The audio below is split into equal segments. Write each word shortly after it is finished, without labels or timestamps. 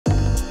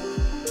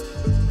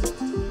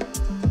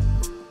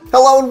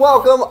Hello and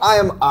welcome. I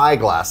am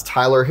Eyeglass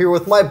Tyler here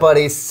with my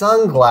buddy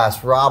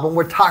Sunglass Rob, and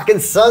we're talking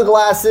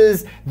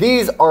sunglasses.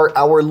 These are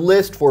our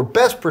list for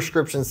best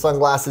prescription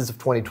sunglasses of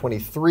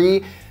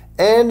 2023,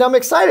 and I'm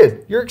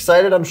excited. You're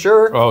excited, I'm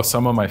sure. Oh,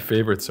 some of my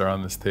favorites are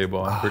on this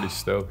table. I'm pretty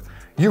stoked.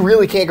 You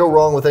really can't go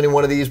wrong with any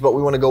one of these, but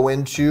we want to go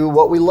into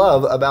what we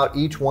love about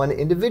each one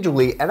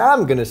individually, and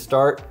I'm going to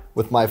start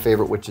with my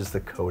favorite, which is the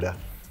Koda.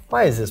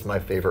 Why is this my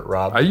favorite,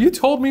 Rob? You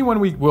told me when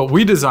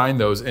we designed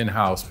those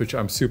in-house, which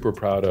I'm super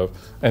proud of,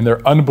 and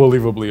they're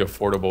unbelievably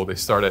affordable. They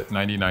start at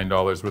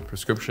 $99 with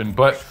prescription,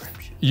 but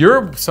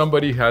you're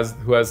somebody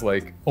who has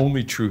like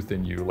only truth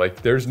in you.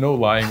 Like there's no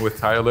lying with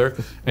Tyler,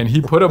 and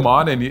he put them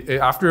on, and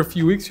after a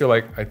few weeks, you're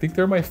like, I think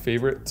they're my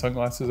favorite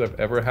sunglasses I've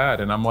ever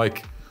had, and I'm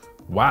like,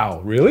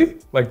 wow, really?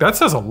 Like that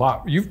says a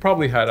lot. You've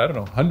probably had, I don't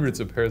know, hundreds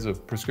of pairs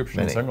of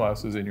prescription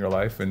sunglasses in your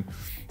life. And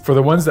for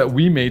the ones that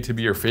we made to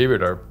be your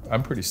favorite,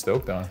 I'm pretty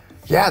stoked on.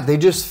 Yeah, they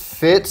just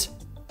fit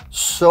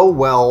so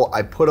well.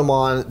 I put them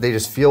on, they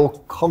just feel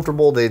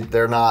comfortable.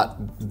 They're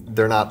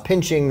not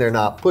pinching, they're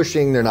not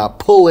pushing, they're not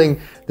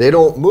pulling, they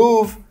don't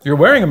move. You're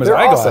wearing them as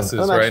eyeglasses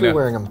awesome. I'm actually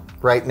wearing them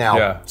right now.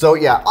 Yeah. So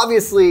yeah,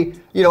 obviously,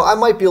 you know, I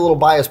might be a little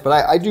biased, but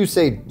I do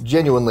say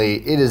genuinely,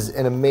 it is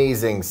an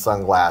amazing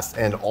sunglass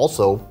and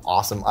also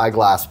awesome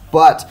eyeglass.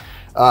 But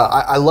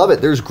I love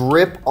it. There's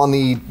grip on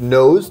the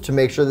nose to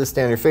make sure this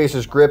stays on your face.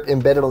 There's grip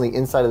embedded on the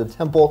inside of the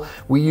temple.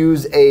 We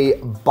use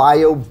a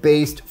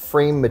bio-based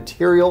frame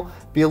material.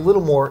 Be a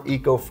little more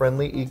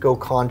eco-friendly,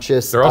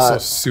 eco-conscious. They're also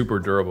super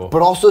durable.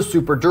 But also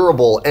super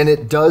durable, and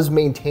it does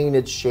maintain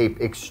its shape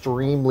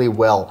extremely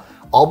well.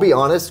 I'll be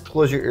honest,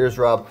 close your ears,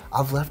 Rob.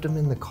 I've left them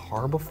in the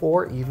car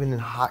before, even in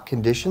hot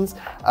conditions,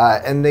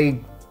 and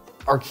they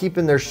are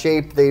keeping their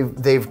shape.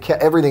 They've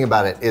kept, everything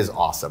about it is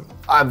awesome.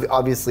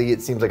 Obviously,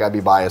 it seems like I'd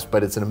be biased,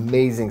 but it's an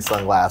amazing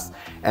sunglass,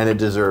 and it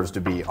deserves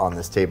to be on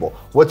this table.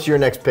 What's your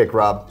next pick,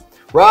 Rob?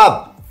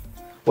 Rob,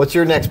 what's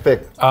your next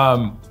pick?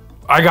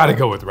 I gotta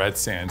go with Red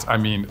Sands. I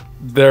mean,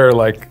 they're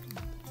like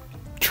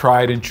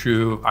tried and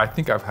true. I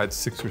think I've had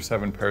 6 or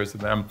 7 pairs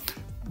of them,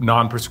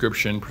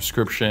 non-prescription,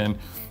 prescription.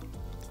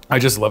 I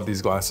just love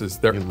these glasses.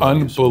 They're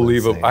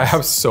unbelievable. I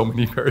have so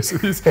many pairs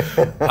of these.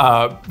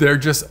 They're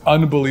just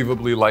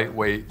unbelievably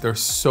lightweight. They're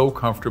so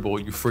comfortable.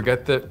 You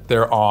forget that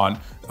they're on.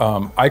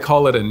 I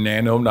call it a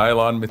nano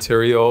nylon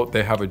material.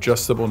 They have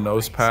adjustable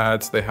nose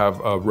pads. They have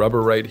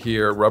rubber right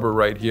here, rubber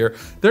right here.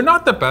 They're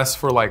not the best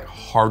for like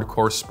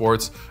hardcore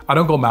sports. I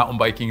don't go mountain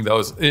biking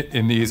those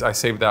in these. I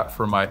save that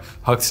for my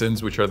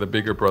Hudsons, which are the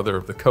bigger brother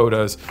of the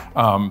Kodas.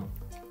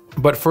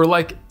 But for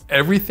like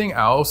everything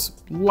else,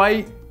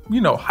 light, you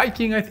know,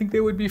 hiking, I think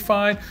they would be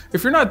fine.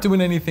 If you're not doing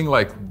anything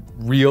like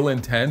real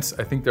intense,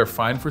 I think they're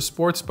fine for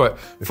sports, but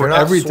if for you're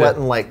not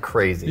sweating like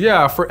crazy.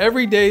 Yeah, for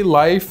everyday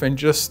life and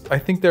just, I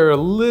think they're a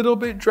little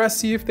bit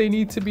dressy if they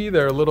need to be.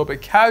 They're a little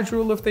bit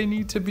casual if they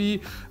need to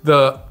be.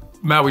 The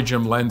Maui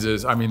Jim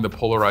lenses, I mean, the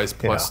Polarized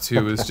Plus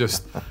 2 is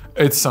just,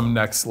 it's some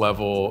next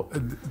level.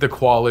 The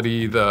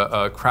quality,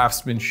 the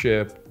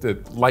craftsmanship, the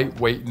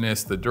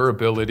lightweightness, the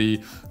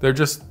durability, they're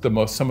just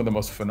some of the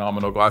most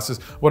phenomenal glasses.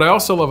 What I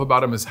also love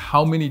about them is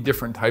how many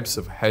different types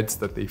of heads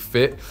that they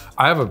fit.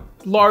 I have a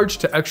large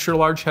to extra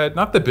large head,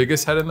 not the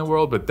biggest head in the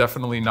world, but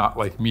definitely not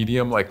like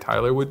medium like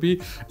Tyler would be.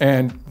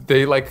 And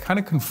they like kind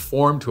of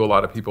conform to a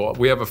lot of people.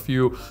 We have a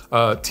few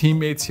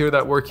teammates here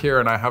that work here,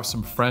 and I have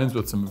some friends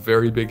with some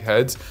very big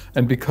heads.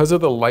 And because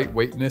of the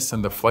lightweightness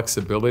and the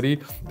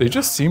flexibility, they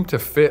just seem to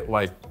fit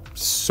like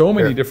so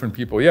many different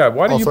people. Yeah,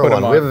 why don't you put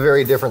them on? We have a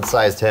very different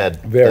sized head.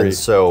 And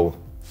so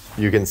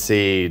you can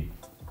see.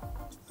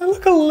 They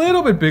look a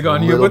little bit big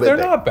on you, but they're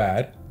not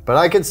bad. But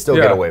I could still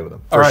get away with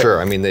them, for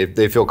sure. I mean,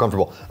 they feel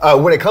comfortable.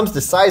 When it comes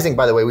to sizing,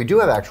 by the way, we do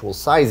have actual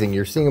sizing.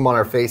 You're seeing them on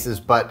our faces,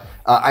 but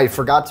I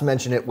forgot to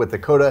mention it with the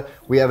Koda.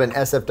 We have an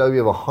SFW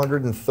of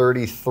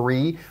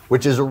 133,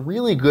 which is a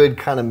really good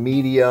kind of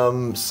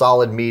medium,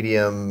 solid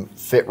medium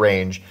fit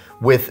range.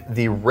 With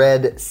the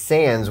Red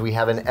Sands, we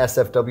have an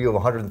SFW of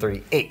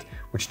 138,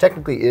 which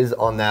technically is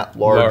on that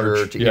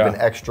larger to even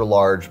extra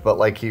large, but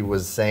like he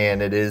was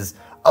saying, it is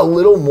a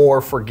little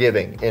more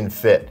forgiving in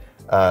fit.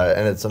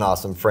 And it's an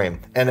awesome frame.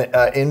 And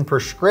in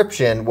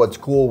prescription, what's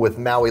cool with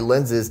Maui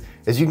lenses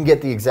is you can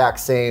get the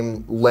exact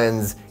same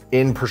lens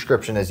in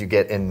prescription as you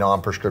get in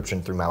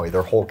non-prescription through Maui,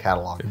 their whole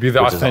catalog. It'd be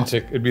the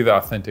authentic, awesome. It'd be the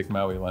authentic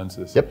Maui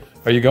lenses. Yep.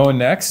 Are you going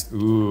next?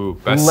 Ooh,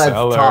 bestseller.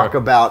 Let's talk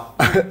about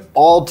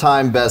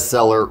all-time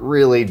bestseller,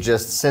 really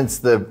just since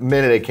the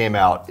minute it came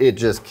out, it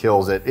just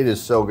kills it. It is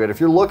so good.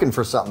 If you're looking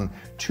for something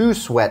to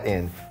sweat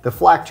in, the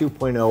Flak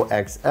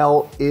 2.0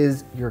 XL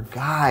is your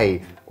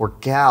guy. Or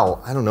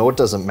gal, I don't know, it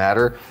doesn't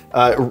matter.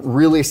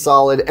 Really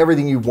solid,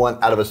 everything you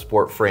want out of a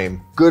sport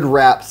frame. Good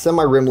wrap,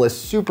 semi-rimless,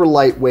 super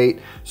lightweight,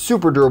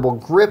 super durable,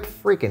 grip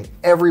freaking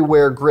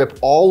everywhere, grip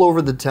all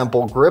over the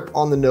temple, grip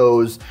on the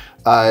nose.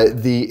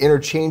 The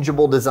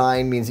interchangeable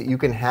design means that you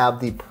can have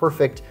the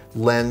perfect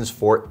lens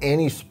for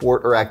any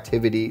sport or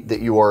activity that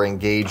you are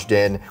engaged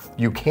in.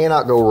 You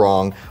cannot go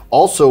wrong.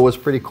 Also, what's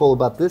pretty cool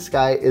about this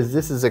guy is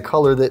this is a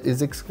color that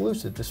is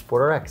exclusive to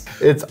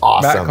SportRx. It's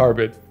awesome. Matte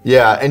carbon.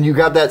 Yeah, and you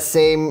got that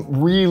same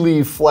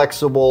really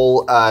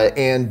flexible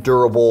and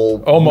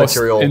durable almost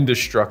material.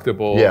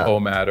 Indestructible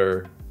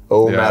O-matter.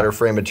 O-matter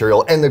frame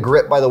material. And the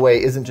grip, by the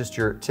way, isn't just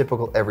your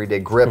typical everyday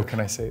grip. Oh, can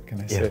I say it? Can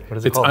I say it? What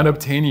is it It's called?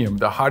 unobtainium.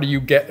 The hotter you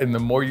get and the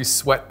more you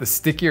sweat, the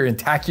stickier and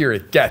tackier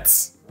it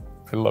gets.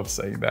 I love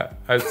saying that.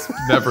 It's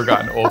never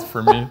gotten old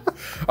for me.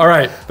 All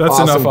right, that's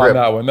Awesome enough grip. on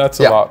that one.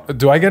 That's a lot.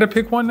 Do I get to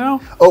pick one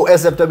now? Oh,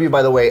 SFW,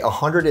 by the way,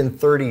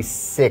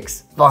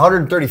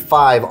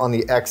 135 on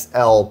the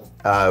XL,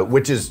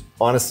 which is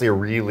honestly a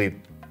really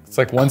It's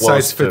like one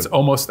size fits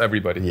almost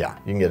everybody. Yeah,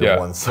 you can get a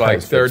one size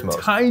like they're fits most.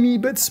 tiny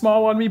bit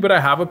small on me, but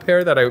I have a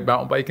pair that I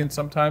mountain bike in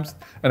sometimes,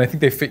 and I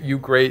think they fit you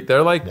great.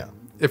 They're like,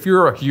 if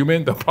you're a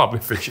human, they'll probably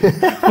fit you.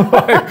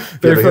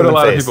 They fit a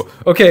lot of people.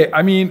 Okay,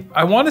 I mean,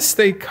 I want to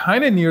stay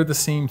kind of near the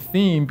same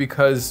theme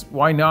because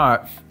why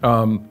not?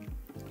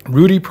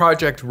 Rudy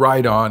Project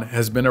Rydon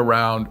has been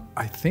around,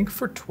 I think,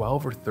 for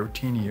 12 or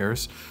 13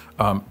 years,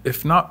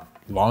 if not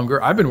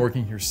longer. I've been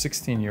working here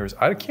 16 years.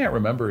 I can't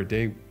remember a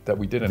day that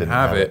we didn't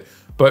have it.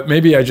 But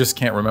maybe I just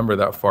can't remember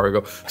that far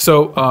ago.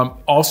 So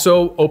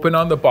also open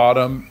on the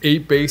bottom,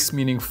 8 base,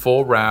 meaning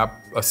full wrap,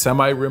 a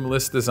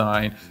semi-rimless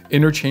design,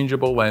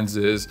 interchangeable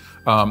lenses.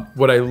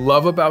 What I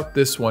love about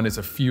this one is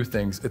a few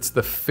things. It's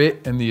the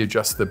fit and the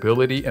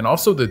adjustability and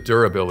also the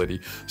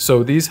durability.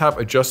 So these have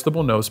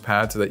adjustable nose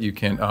pads that you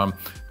can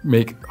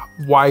make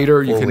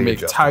wider, you can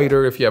make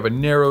tighter if you have a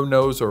narrow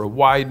nose or a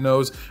wide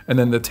nose. And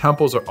then the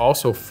temples are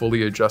also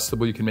fully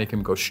adjustable. You can make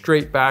them go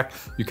straight back,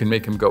 you can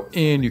make them go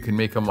in, you can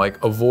make them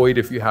like avoid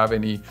if you have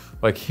any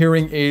like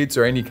hearing aids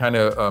or any kind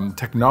of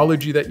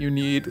technology that you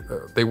need.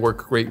 They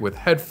work great with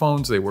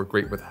headphones, they work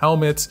great with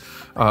helmets,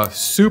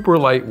 super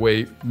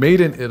lightweight, made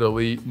in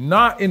Italy,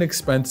 not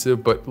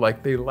inexpensive, but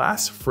like they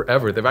last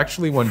forever. They've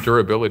actually won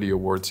durability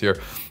awards here.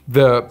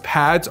 The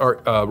pads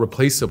are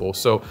replaceable.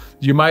 So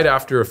you might,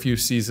 after a few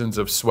seasons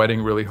of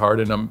sweating really hard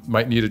and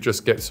might need to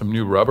just get some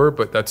new rubber,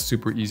 but that's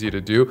super easy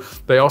to do.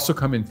 They also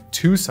come in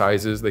 2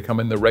 sizes. They come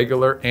in the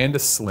regular and a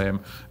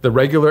slim. The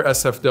regular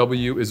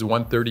SFW is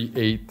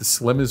 138, the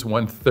slim is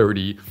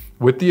 130.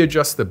 With the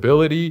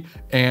adjustability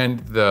and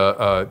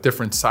the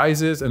different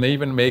sizes, and they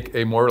even make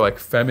a more like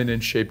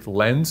feminine shaped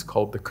lens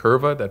called the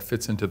Curva that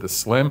fits into the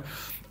slim.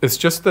 It's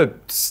just the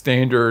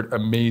standard,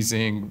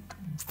 amazing,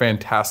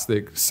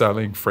 fantastic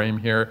selling frame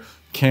here.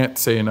 Can't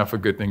say enough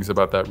of good things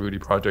about that Rudy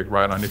Project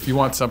Rydon. If you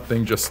want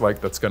something just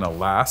like that's gonna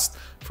last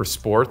for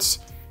sports,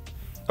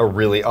 a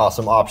really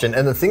awesome option.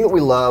 And the thing that we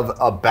love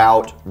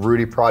about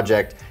Rudy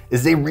Project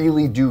is they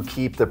really do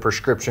keep the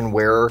prescription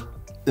wearer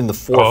in the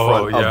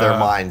forefront of their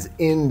minds,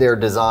 in their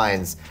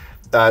designs.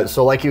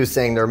 So like he was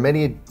saying, there are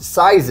many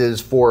sizes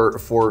for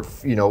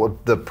you know,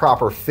 the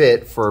proper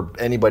fit for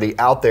anybody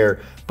out there,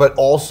 but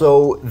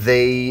also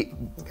they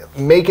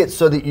make it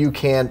so that you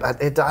can,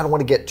 I don't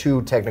want to get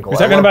too technical. You're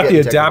talking about the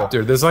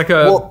adapter. There's like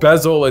a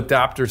bezel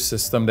adapter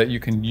system that you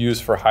can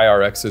use for high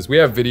RXs. We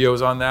have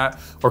videos on that,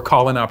 or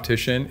call an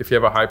optician if you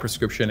have a high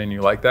prescription and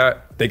you like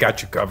that. They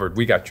got you covered.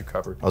 We got you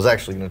covered. I was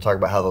actually going to talk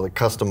about how the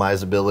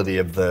customizability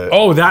of the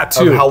that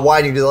too, of how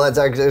wide you do the lens.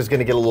 I was going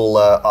to get a little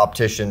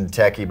optician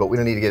techie, but we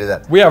don't need to get into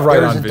that. We have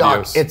Rydon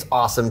videos. It's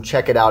awesome.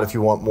 Check it out if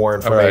you want more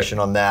information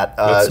on that.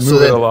 Let's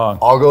move it along.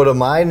 I'll go to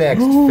my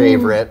next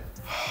favorite,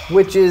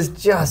 which is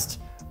just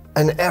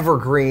an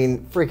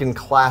evergreen, freaking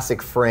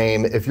classic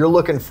frame. If you're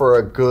looking for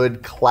a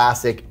good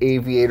classic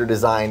Aviator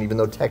design, even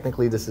though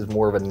technically this is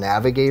more of a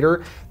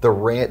Navigator, the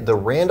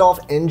Randolph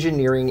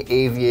Engineering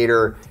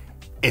Aviator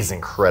is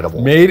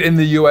incredible. Made in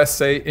the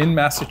USA in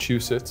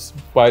Massachusetts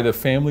by the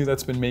family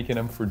that's been making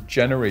them for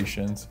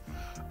generations.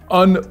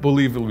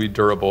 Unbelievably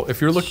durable.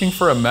 If you're looking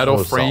for a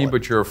metal frame,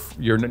 but you're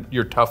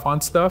tough on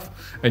stuff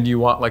and you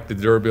want like the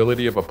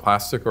durability of a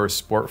plastic or a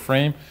sport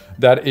frame,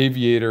 that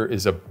Aviator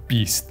is a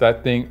beast.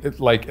 That thing,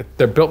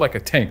 they're built like a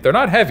tank. They're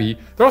not heavy.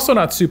 They're also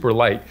not super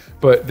light,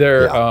 but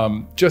they're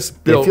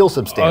just built. They feel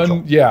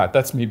substantial. Yeah,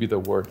 that's maybe the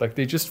word. Like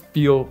they just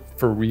feel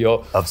for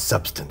real. Of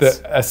substance.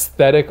 The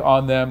aesthetic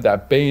on them,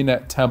 that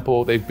bayonet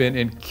temple, they've been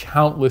in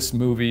countless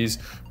movies.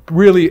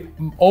 Really,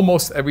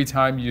 almost every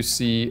time you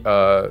see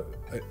a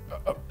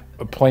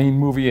plane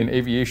movie, an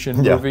aviation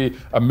movie,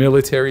 a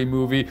military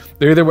movie,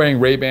 they're either wearing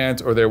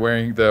Ray-Bans or they're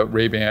wearing the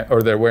Ray-Ban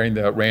or they're wearing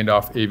the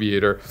Randolph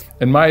Aviator.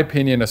 In my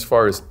opinion, as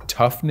far as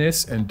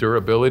toughness and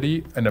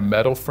durability and a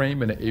metal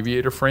frame and an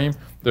Aviator frame,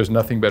 there's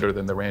nothing better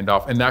than the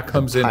Randolph. And that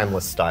comes in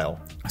timeless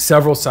style.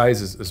 Several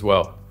sizes as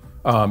well.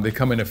 They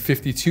come in a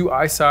 52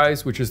 eye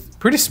size, which is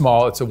pretty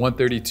small. It's a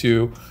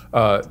 132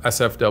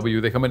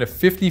 SFW. They come in a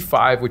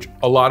 55, which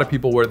a lot of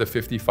people wear the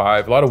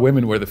 55. A lot of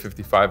women wear the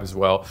 55 as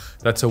well.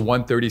 That's a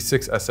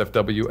 136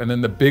 SFW. And then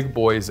the big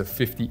boy is a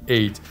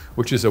 58,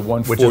 which is a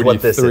 143, which is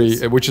what this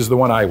is. Which is the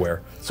one I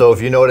wear. So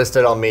if you noticed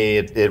it on me,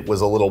 it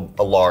was a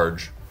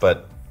large,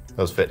 but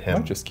Those fit him. I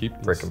might just keep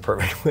these. Freaking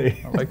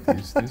perfectly. I like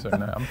these. These are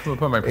nice. I'm gonna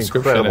put my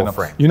prescription in them.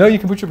 Frame. You know, you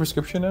can put your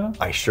prescription in them.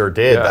 I sure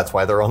did. Yeah. That's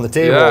why they're on the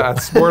table. Yeah, at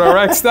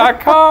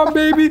sportrx.com,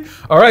 baby.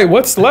 All right,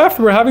 what's left?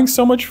 We're having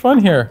so much fun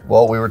here.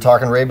 Well, we were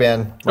talking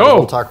Ray-Ban.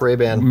 We'll talk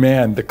Ray-Ban.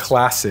 Man, the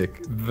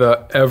classic,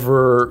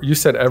 you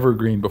said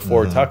evergreen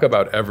before. Talk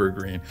about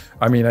evergreen.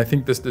 I mean, I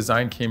think this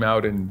design came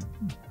out in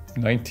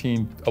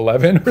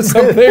 1911 or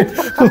something.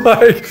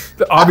 Like,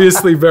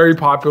 obviously very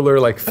popular,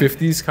 like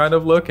 50s kind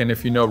of look. And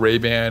if you know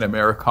Ray-Ban,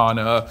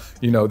 Americana,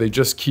 you know, they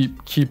just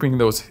keeping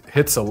those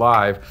hits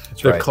alive.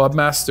 That's the right.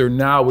 Clubmaster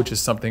now, which is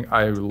something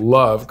I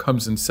love,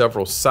 comes in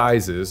several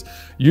sizes.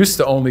 Used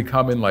to only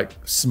come in like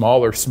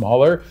smaller.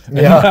 And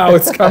now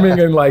it's coming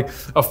in like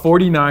a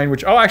 49,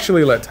 which I'll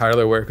actually let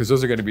Tyler wear because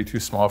those are going to be too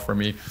small for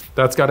me.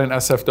 That's got an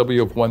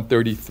SFW of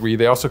 133.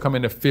 They also come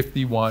in a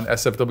 51,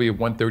 SFW of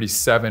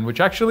 137, which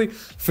actually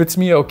fits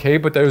me okay,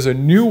 but there's a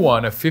new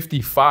one, a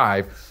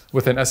 55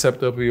 with an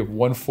SFW of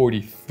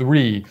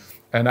 143.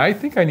 And I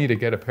think I need to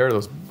get a pair of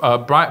those.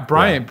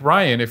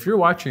 Brian, if you're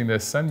watching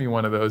this, send me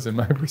one of those in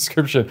my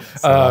prescription.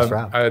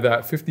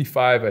 That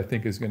 55, I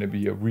think, is going to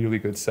be a really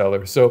good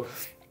seller. So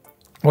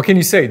what can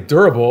you say?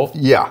 Durable.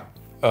 Yeah.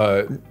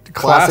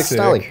 Classic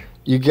styling.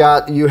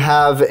 You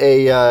have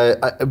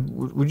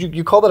would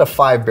you call that a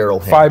 5-barrel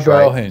hinge?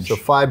 5-barrel hinge. So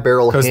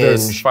 5-barrel hinge.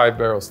 Because there's 5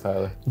 barrels,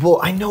 Tyler.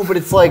 Well, I know, but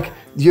it's like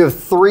you have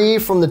 3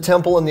 from the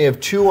temple and you have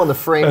 2 on the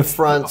frame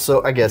front.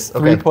 So I guess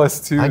 3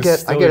 plus 2. I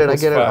get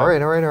it. All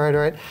right.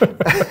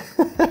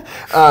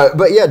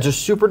 But yeah,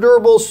 just super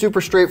durable, super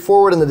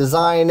straightforward in the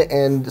design,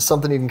 and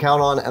something you can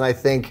count on. And I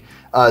think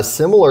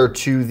similar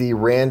to the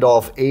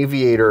Randolph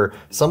Aviator,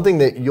 something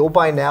that you'll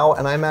buy now,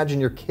 and I imagine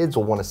your kids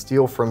will want to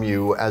steal from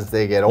you as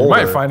they get older. You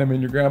might find them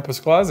in your grandpa's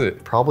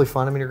closet. Probably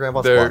find them in your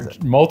grandpa's closet.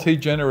 They're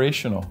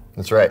multi-generational.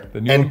 That's right.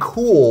 And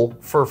cool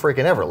for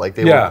freaking ever. Like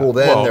they were cool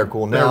then, they're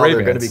cool now,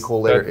 they're going to be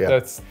cool later.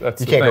 That's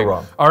you can't go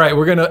wrong. All right,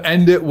 we're going to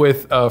end it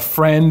with a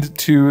friend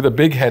to the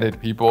big-headed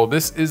people.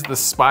 This is the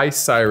Spy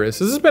Cyrus.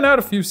 This has been out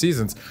a few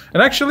seasons.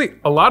 And actually,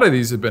 a lot of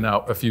these have been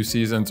out a few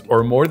seasons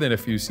or more than a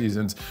few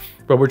seasons.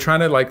 But we're trying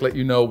to like let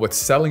you know what's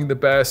selling the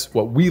best,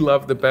 what we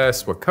love the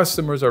best, what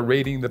customers are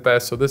rating the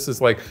best. So this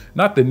is like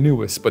not the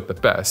newest, but the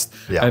best.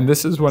 Yeah. And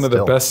this is one of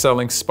the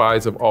best-selling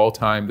spies of all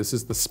time. This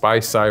is the Spy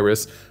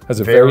Cyrus.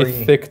 Has a very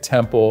thick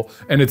temple,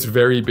 and it's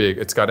very big.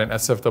 It's got an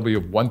SFW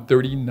of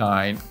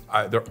 139.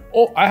 I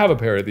have a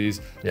pair of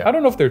these. Yeah. I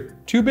don't know if they're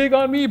too big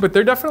on me, but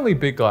they're definitely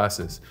big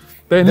glasses.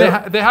 They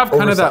have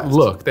kind of that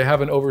look. They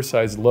have an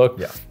oversized look.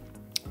 Yeah.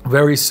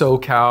 Very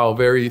SoCal,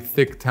 very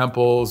thick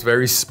temples,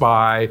 very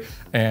spy,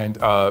 and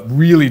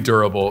really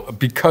durable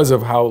because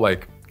of how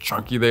like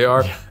chunky they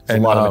are. Yeah, it's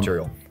and a lot of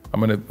material.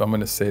 I'm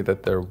gonna say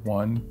that they're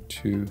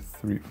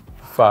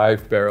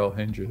 5-barrel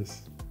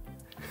hinges.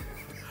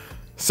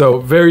 So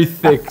very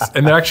thick,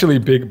 and they're actually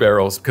big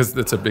barrels because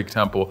it's a big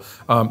temple.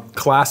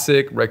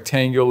 Classic,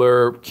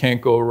 rectangular, can't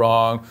go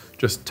wrong.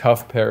 Just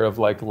tough pair of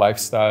like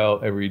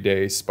lifestyle,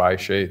 everyday spy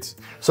shades.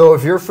 So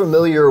if you're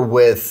familiar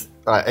with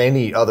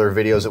any other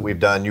videos that we've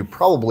done, you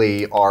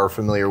probably are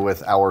familiar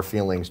with our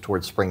feelings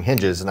towards spring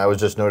hinges. And I was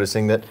just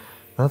noticing that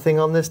nothing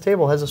on this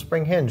table has a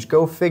spring hinge.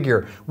 Go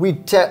figure. We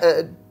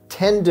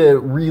tend to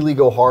really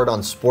go hard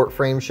on sport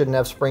frames shouldn't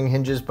have spring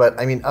hinges, but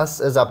I mean, us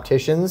as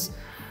opticians,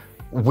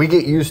 we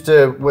get used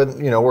to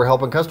when we're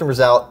helping customers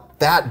out,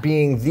 that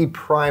being the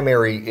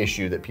primary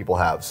issue that people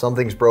have.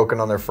 Something's broken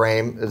on their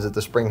frame. Is it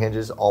the spring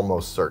hinges?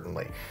 Almost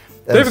certainly.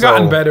 They've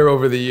gotten better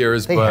over the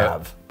years,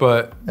 but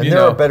there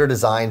are better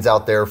designs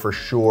out there for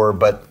sure,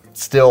 but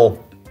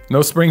still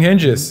no spring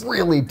hinges.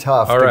 Really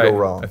tough to go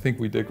wrong. I think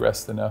we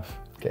digressed enough.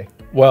 Okay.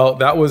 Well,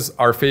 that was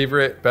our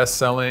favorite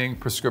best-selling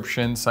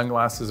prescription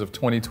sunglasses of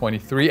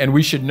 2023. And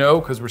we should know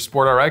because we're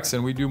SportRx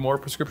and we do more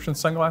prescription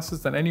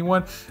sunglasses than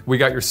anyone. We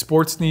got your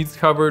sports needs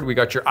covered. We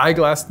got your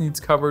eyeglass needs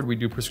covered. We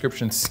do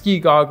prescription ski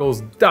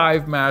goggles,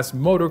 dive masks,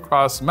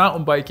 motocross,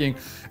 mountain biking,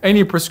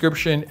 any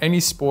prescription, any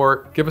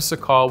sport. Give us a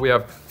call. We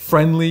have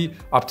friendly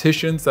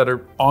opticians that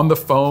are on the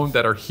phone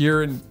that are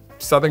here in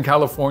Southern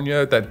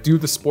California that do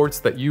the sports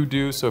that you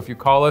do. So if you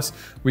call us,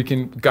 we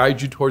can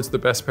guide you towards the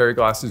best pair of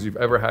glasses you've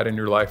ever had in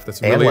your life.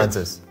 That's really,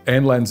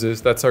 and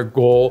lenses. That's our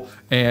goal.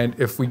 And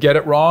if we get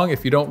it wrong,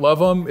 if you don't love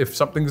them, if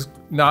something's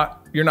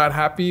you're not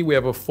happy, we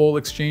have a full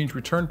exchange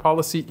return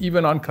policy,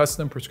 even on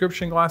custom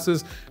prescription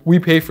glasses. We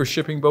pay for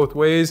shipping both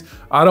ways.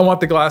 I don't want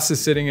the glasses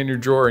sitting in your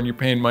drawer and you're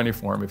paying money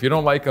for them. If you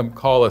don't like them,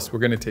 call us. We're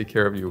gonna take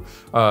care of you.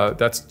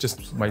 That's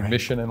just my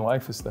mission in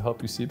life, is to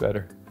help you see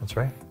better. That's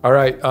right. All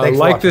right,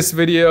 like this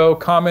video,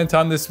 comment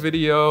on this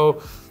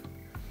video.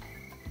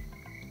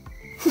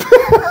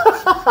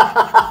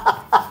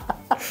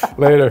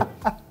 Later.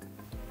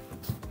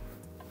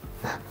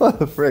 What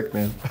the frick,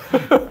 man?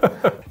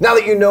 Now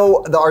that you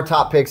know our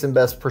top picks and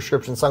best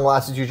prescription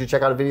sunglasses, you should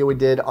check out a video we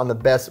did on the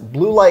best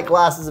blue light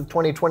glasses of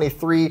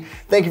 2023.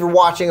 Thank you for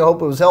watching. I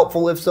hope it was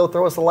helpful. If so,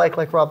 throw us a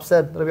like Rob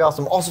said. That'd be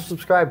awesome. Also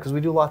subscribe because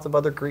we do lots of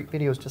other great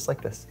videos just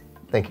like this.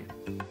 Thank you.